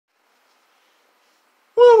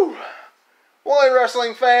Boy,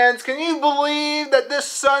 wrestling fans, can you believe that this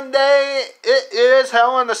Sunday it is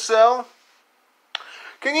Hell in a Cell?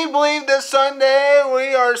 Can you believe this Sunday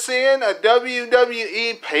we are seeing a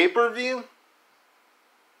WWE pay-per-view?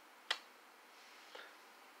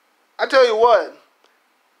 I tell you what,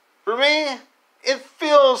 for me, it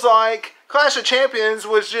feels like Clash of Champions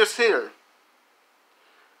was just here.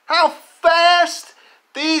 How fast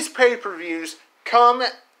these pay-per-views come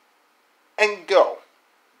and go.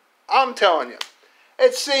 I'm telling you,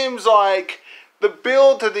 it seems like the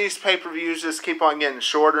build to these pay-per-views just keep on getting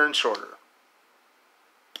shorter and shorter.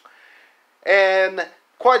 And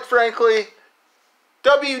quite frankly,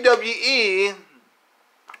 WWE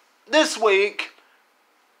this week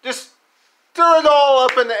just threw it all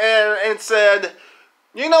up in the air and said,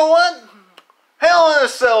 you know what? Hell in a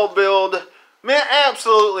Cell build meant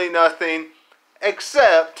absolutely nothing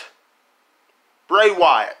except Bray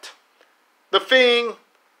Wyatt, The Fiend,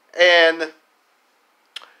 and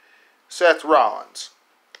Seth Rollins.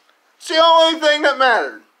 It's the only thing that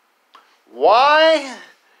mattered. Why?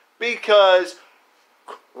 Because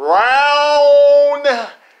Crown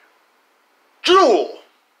Jewel.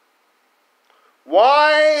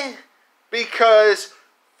 Why? Because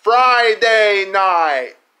Friday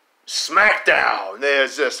night SmackDown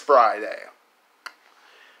is this Friday.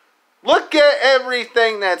 Look at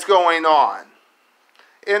everything that's going on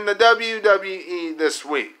in the WWE this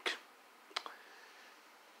week.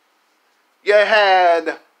 You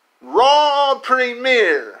had Raw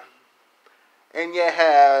premiere, and you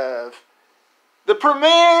have the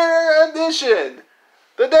premiere edition,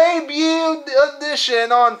 the debut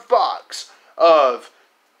edition on Fox of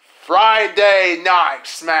Friday Night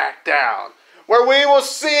SmackDown, where we will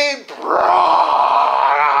see Brock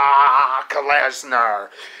Lesnar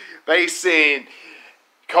facing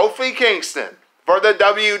Kofi Kingston for the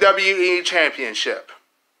WWE Championship.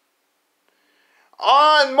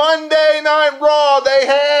 On Monday Night Raw, they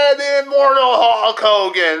had Immortal Hulk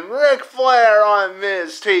Hogan, Ric Flair on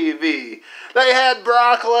Miz TV. They had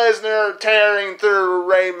Brock Lesnar tearing through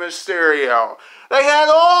Rey Mysterio. They had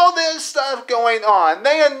all this stuff going on.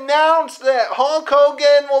 They announced that Hulk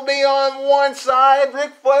Hogan will be on one side,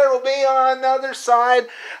 Ric Flair will be on another side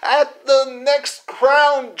at the next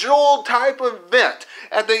Crown Jewel type event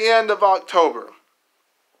at the end of October.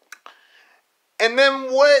 And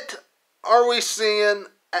then what are we seeing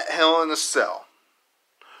at Hell in a Cell?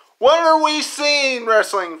 What are we seeing,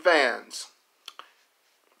 wrestling fans?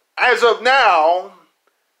 As of now,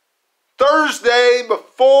 Thursday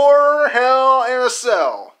before Hell in a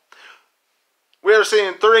Cell, we are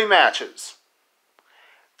seeing 3 matches.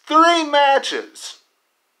 3 matches.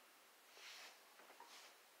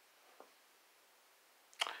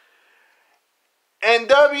 And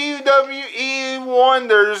WWE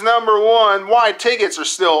wonders, number one, why tickets are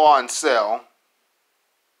still on sale.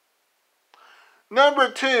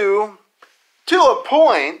 Number 2, to a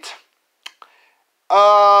point,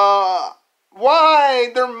 why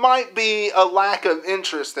there might be a lack of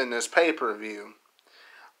interest in this pay-per-view.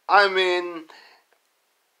 I mean,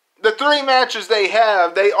 the 3 matches they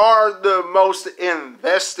have, they are the most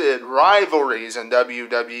invested rivalries in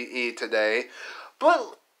WWE today.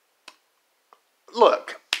 But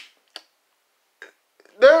look,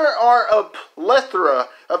 there are a plethora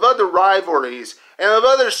of other rivalries and of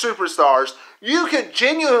other superstars you could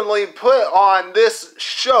genuinely put on this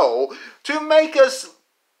show to make us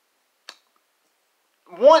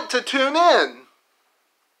want to tune in.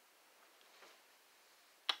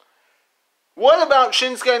 What about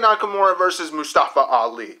Shinsuke Nakamura versus Mustafa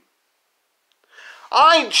Ali?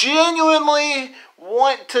 I genuinely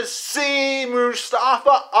want to see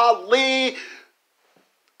Mustafa Ali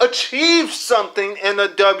achieve something in the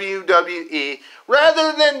WWE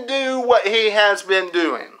rather than do what he has been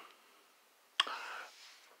doing.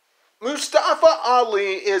 Mustafa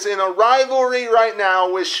Ali is in a rivalry right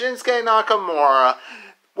now with Shinsuke Nakamura,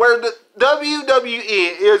 where the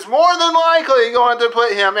WWE is more than likely going to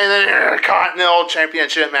put him in an Intercontinental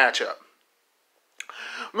Championship matchup.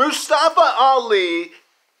 Mustafa Ali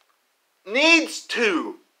needs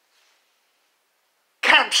to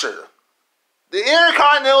capture the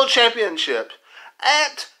Intercontinental Championship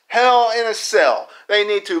at Hell in a Cell. They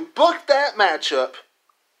need to book that matchup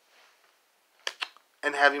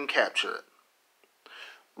and have him capture it.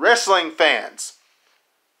 Wrestling fans,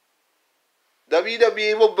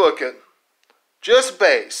 WWE will book it just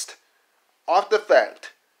based off the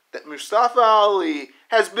fact that Mustafa Ali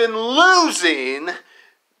has been losing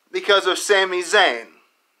because of Sami Zayn.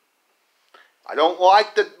 I don't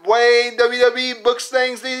like the way WWE books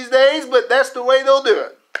things these days, but that's the way they'll do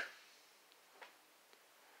it.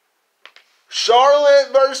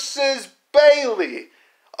 Charlotte versus Bayley.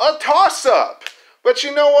 A toss-up. But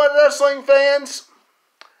you know what, wrestling fans?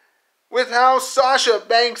 With how Sasha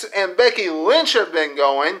Banks and Becky Lynch have been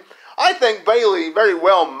going, I think Bayley very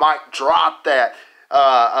well might drop that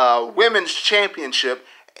women's championship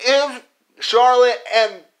if Charlotte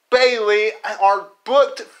and Bayley are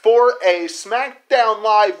booked for a SmackDown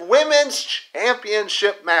Live Women's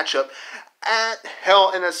Championship matchup at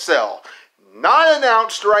Hell in a Cell. Not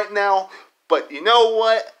announced right now, but you know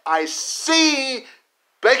what? I see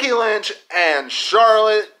Becky Lynch and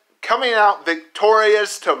Charlotte coming out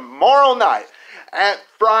victorious tomorrow night at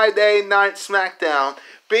Friday Night SmackDown,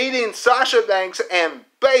 beating Sasha Banks and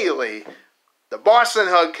Bayley, the Boston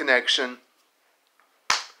Hug Connection.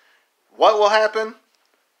 What will happen?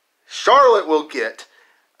 Charlotte will get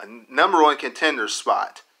a #1 contender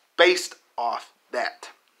spot based off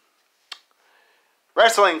that.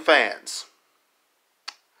 Wrestling fans,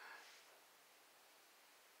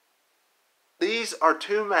 these are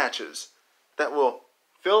two matches that will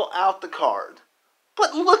fill out the card.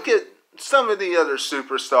 But look at some of the other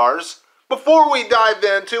superstars before we dive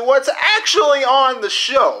into what's actually on the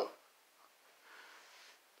show.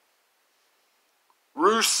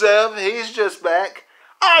 Rusev, he's just back.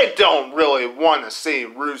 I don't really want to see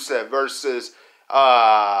Rusev versus Almighty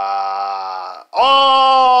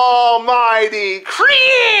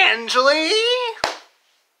Cringely,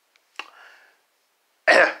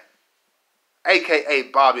 a.k.a.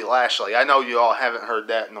 Bobby Lashley. I know you all haven't heard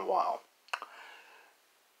that in a while.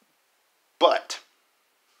 But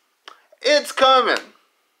it's coming.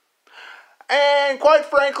 And quite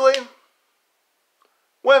frankly,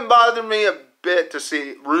 wouldn't bother me a bit to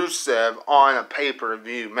see Rusev on a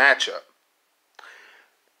pay-per-view matchup.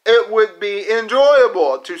 It would be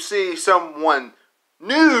enjoyable to see someone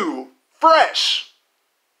new, fresh.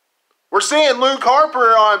 We're seeing Luke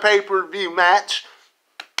Harper on pay-per-view match.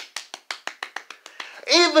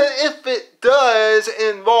 Even if it does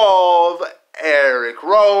involve Eric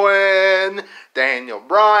Rowan, Daniel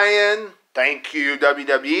Bryan. Thank you,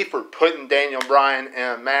 WWE, for putting Daniel Bryan in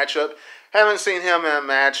a matchup. Haven't seen him in a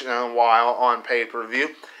match in a while on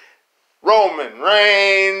pay-per-view. Roman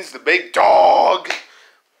Reigns, the big dog.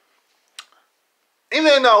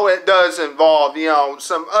 Even though it does involve,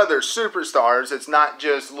 some other superstars, it's not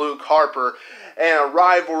just Luke Harper and a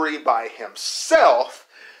rivalry by himself.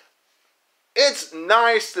 It's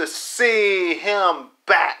nice to see him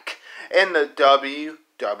back in the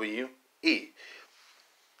WWE.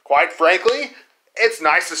 Quite frankly, it's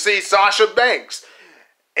nice to see Sasha Banks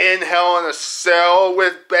in Hell in a Cell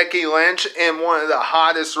with Becky Lynch in one of the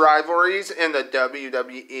hottest rivalries in the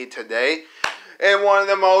WWE today. And one of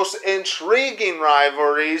the most intriguing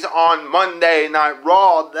rivalries on Monday Night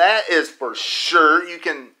Raw. That is for sure. You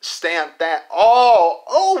can stamp that all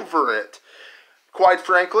over it. Quite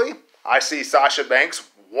frankly, I see Sasha Banks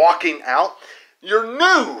walking out your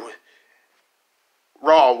new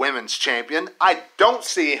Raw Women's Champion. I don't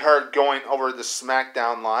see her going over to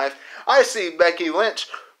SmackDown Live. I see Becky Lynch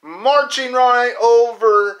marching right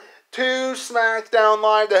over to SmackDown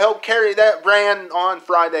Live to help carry that brand on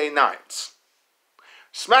Friday nights.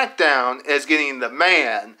 SmackDown is getting the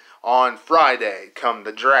man on Friday come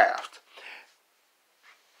the draft.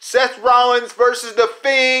 Seth Rollins versus the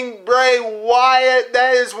Fiend, Bray Wyatt.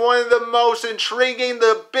 That is one of the most intriguing,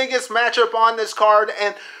 the biggest matchup on this card,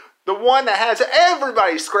 and the one that has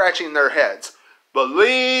everybody scratching their heads.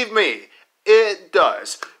 Believe me, it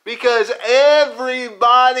does. Because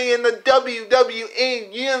everybody in the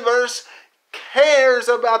WWE universe cares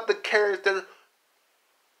about the character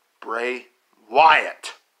Bray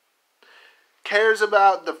Wyatt. Cares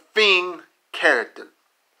about the Fiend character.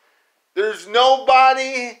 There's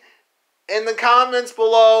nobody in the comments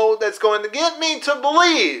below that's going to get me to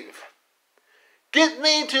believe, get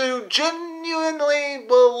me to genuinely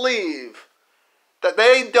believe that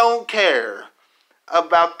they don't care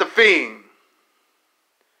about the Fiend.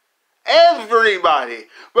 Everybody,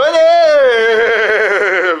 but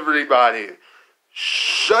everybody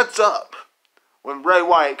shuts up when Bray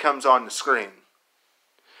Wyatt comes on the screen.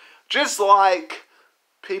 Just like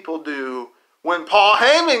people do when Paul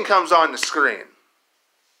Heyman comes on the screen.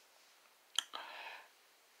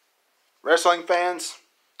 Wrestling fans,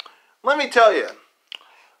 let me tell you,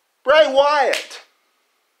 Bray Wyatt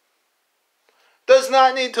does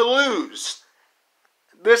not need to lose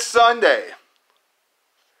this Sunday.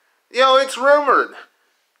 It's rumored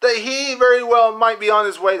that he very well might be on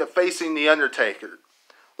his way to facing The Undertaker.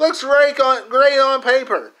 Looks great on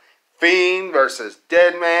paper. Fiend versus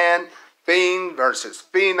Deadman. Fiend versus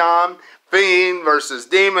Phenom, Fiend versus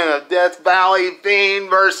Demon of Death Valley, Fiend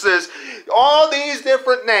versus all these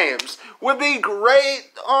different names would be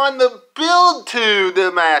great on the build to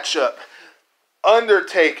the matchup.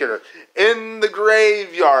 Undertaker in the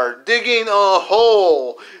graveyard digging a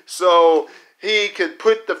hole so he could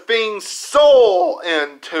put the Fiend's soul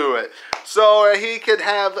into it, so he could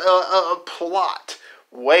have a plot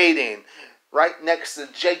waiting right next to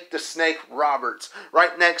Jake the Snake Roberts,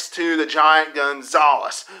 right next to the Giant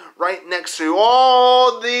Gonzalez, right next to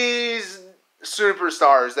all these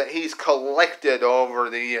superstars that he's collected over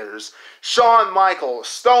the years. Shawn Michaels,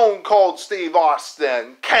 Stone Cold Steve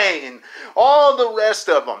Austin, Kane, all the rest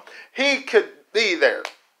of them. He could be there.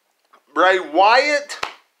 Bray Wyatt,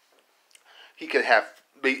 he could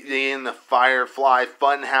be in the Firefly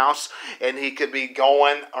Funhouse, and he could be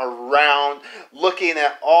going around looking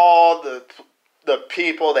at all the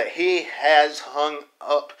people that he has hung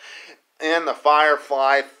up in the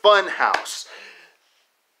Firefly Funhouse.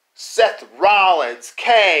 Seth Rollins,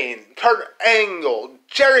 Kane, Kurt Angle,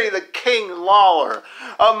 Jerry the King Lawler,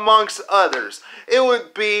 amongst others. It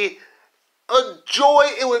would be a joy.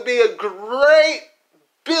 It would be a great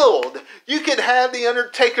build. You could have The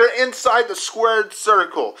Undertaker inside the squared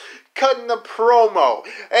circle, cutting the promo,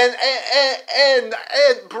 and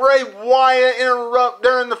Bray Wyatt interrupt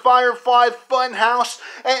during the Firefly Funhouse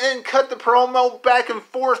and cut the promo back and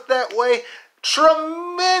forth that way.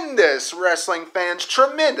 Tremendous, wrestling fans,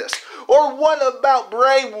 tremendous. Or what about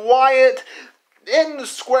Bray Wyatt in the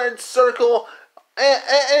squared circle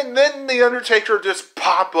and then The Undertaker just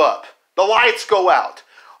pop up? The lights go out.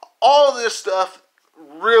 All this stuff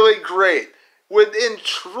really great. Would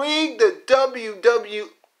intrigue the WWE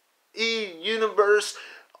universe,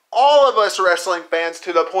 all of us wrestling fans,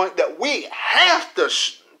 to the point that we have to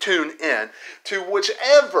tune in to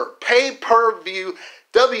whichever pay-per-view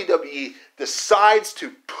WWE decides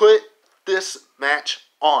to put this match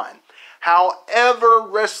on. However,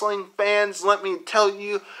 wrestling fans, let me tell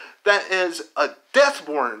you, that is a death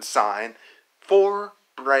warrant sign for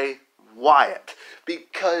Bray Wyatt,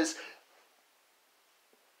 because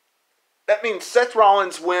that means Seth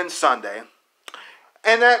Rollins wins Sunday,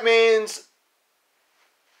 and that means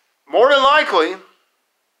more than likely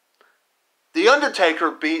The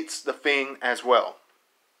Undertaker beats The Fiend as well.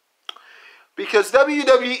 Because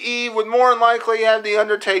WWE would more than likely have The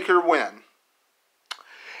Undertaker win.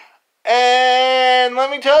 And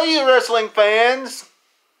let me tell you, wrestling fans,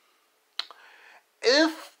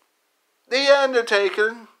 if The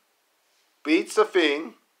Undertaker beats The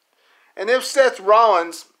Fiend, and if Seth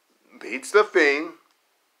Rollins beats The Fiend,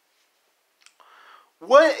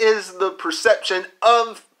 what is the perception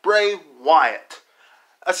of Bray Wyatt?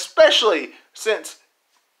 Especially since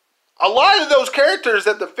a lot of those characters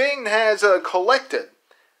that The Fiend has collected,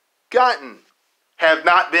 have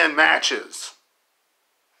not been matches.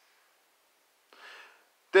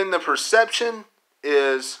 Then the perception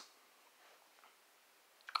is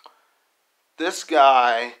this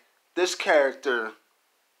guy, this character,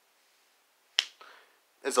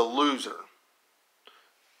 is a loser.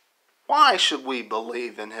 Why should we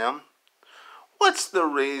believe in him? What's the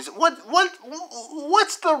reason?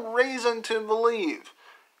 What's the reason to believe?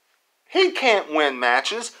 He can't win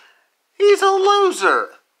matches. He's a loser.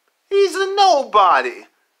 He's a nobody.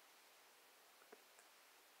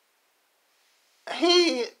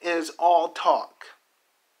 He is all talk.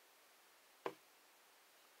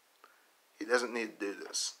 He doesn't need to do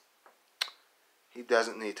this. He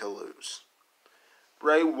doesn't need to lose.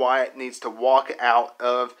 Bray Wyatt needs to walk out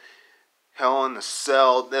of Hell in a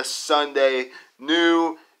Cell this Sunday,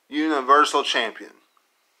 new Universal Champion.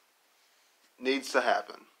 Needs to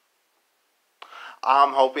happen.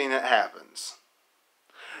 I'm hoping it happens.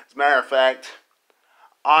 As a matter of fact,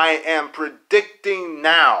 I am predicting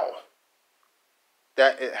now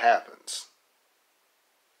that it happens.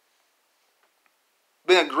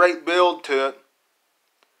 Been a great build to it.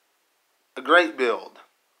 A great build.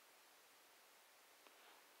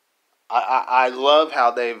 I love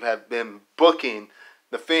how they have been booking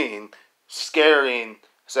The Fiend, scaring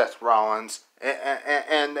Seth Rollins,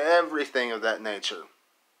 and everything of that nature.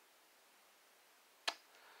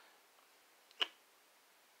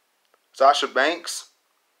 Sasha Banks,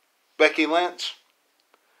 Becky Lynch.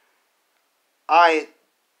 I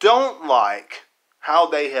don't like how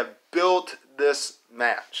they have built this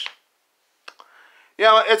match. You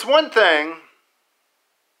know, it's one thing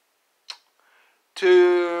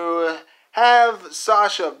to have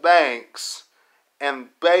Sasha Banks and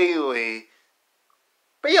Bayley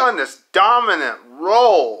be on this dominant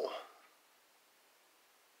role.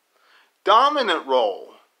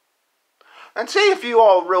 and see if you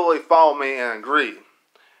all really follow me and agree.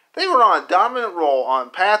 They were on a dominant roll on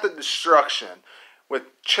Path of Destruction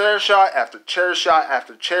with chair shot after chair shot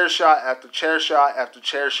after chair shot after chair shot after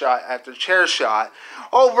chair shot after chair shot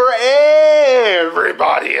over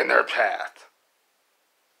everybody in their path.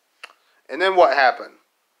 And then what happened?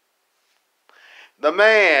 The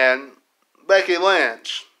man, Becky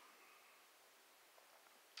Lynch,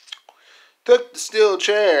 took the steel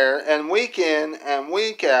chair and week in and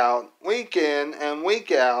week out,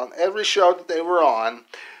 every show that they were on,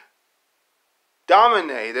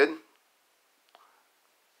 dominated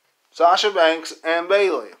Sasha Banks and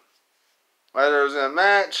Bayley. Whether it was in a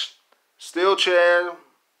match, steel chair,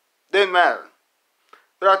 didn't matter.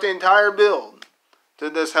 Throughout the entire build to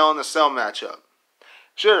this Hell in a Cell matchup.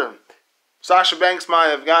 Sure, Sasha Banks might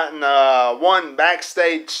have gotten one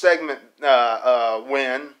backstage segment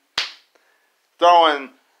win, throwing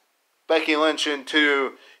Becky Lynch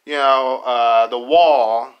into, the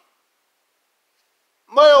wall.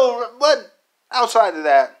 But outside of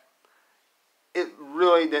that, it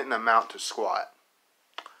really didn't amount to squat.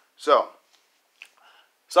 So,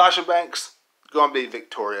 Sasha Banks going to be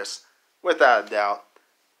victorious, without a doubt.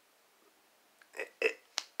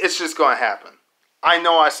 It's just going to happen. I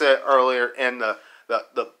know I said it earlier in the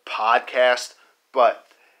podcast, but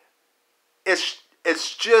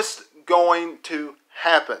it's just going to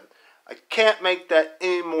happen. I can't make that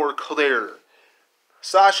any more clear.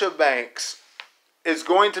 Sasha Banks is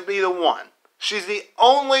going to be the one. She's the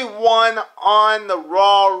only one on the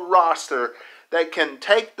Raw roster that can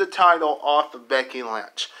take the title off of Becky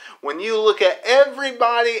Lynch. When you look at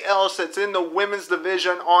everybody else that's in the women's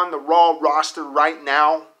division on the Raw roster right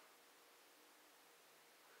now,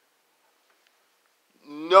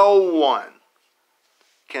 no one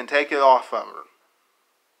can take it off of her.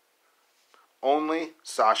 Only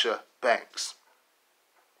Sasha Banks.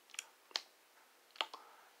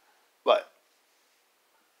 But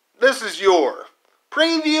this is your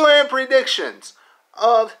preview and predictions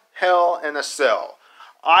of Hell in a Cell.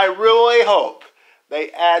 I really hope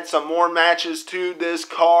they add some more matches to this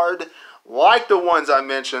card, like the ones I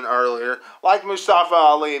mentioned earlier, like Mustafa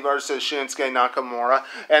Ali versus Shinsuke Nakamura,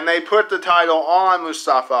 and they put the title on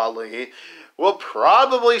Mustafa Ali. We'll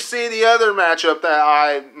probably see the other matchup that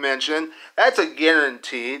I mentioned. That's a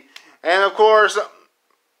guaranteed. And of course,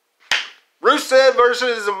 Rusev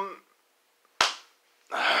versus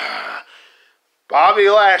Bobby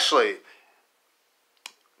Lashley.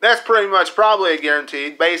 That's pretty much probably a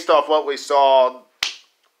guaranteed based off what we saw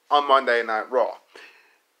on Monday Night Raw.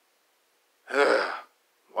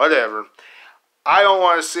 Whatever. I don't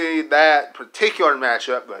want to see that particular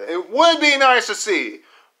matchup, but it would be nice to see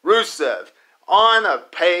Rusev on a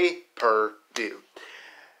pay-per-view.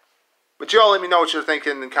 But y'all let me know what you're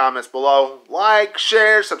thinking in the comments below. Like,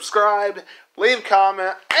 share, subscribe, leave a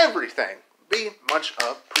comment, everything. Be much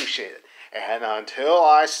appreciated. And until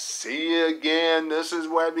I see you again, this is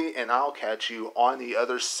Webby, and I'll catch you on the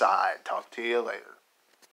other side. Talk to you later.